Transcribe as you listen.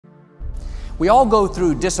We all go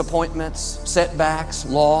through disappointments, setbacks,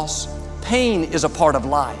 loss. Pain is a part of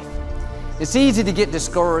life. It's easy to get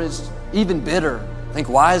discouraged, even bitter. Think,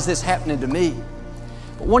 why is this happening to me?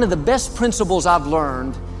 But one of the best principles I've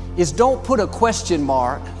learned is don't put a question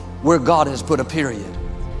mark where God has put a period.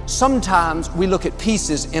 Sometimes we look at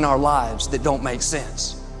pieces in our lives that don't make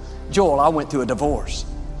sense. Joel, I went through a divorce.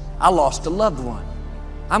 I lost a loved one.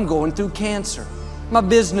 I'm going through cancer. My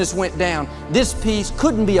business went down. This piece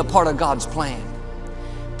couldn't be a part of God's plan.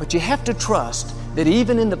 But you have to trust that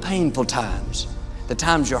even in the painful times, the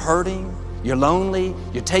times you're hurting, you're lonely,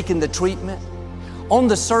 you're taking the treatment, on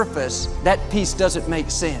the surface, that piece doesn't make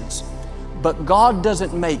sense. But God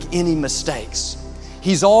doesn't make any mistakes.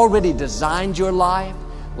 He's already designed your life,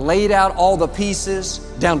 laid out all the pieces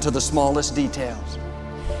down to the smallest details.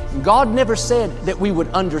 God never said that we would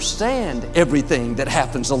understand everything that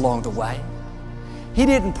happens along the way. He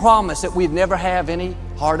didn't promise that we'd never have any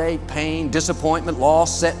heartache, pain, disappointment,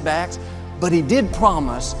 loss, setbacks, but He did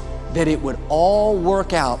promise that it would all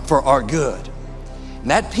work out for our good. And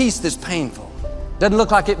that piece that's painful, doesn't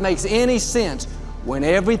look like it makes any sense, when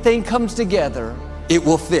everything comes together, it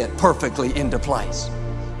will fit perfectly into place.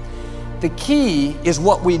 The key is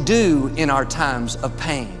what we do in our times of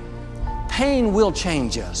pain. Pain will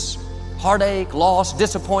change us. Heartache, loss,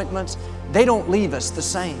 disappointments, they don't leave us the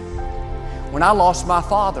same. When I lost my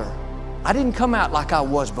father, I didn't come out like I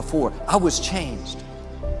was before. I was changed.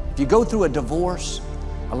 If you go through a divorce,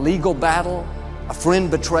 a legal battle, a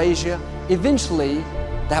friend betrays you, eventually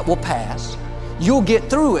that will pass. You'll get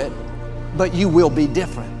through it, but you will be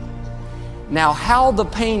different. Now, how the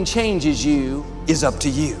pain changes you is up to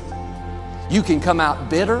you. You can come out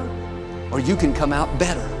bitter, or you can come out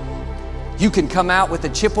better. You can come out with a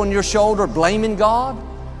chip on your shoulder blaming God,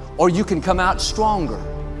 or you can come out stronger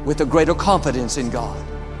with a greater confidence in God.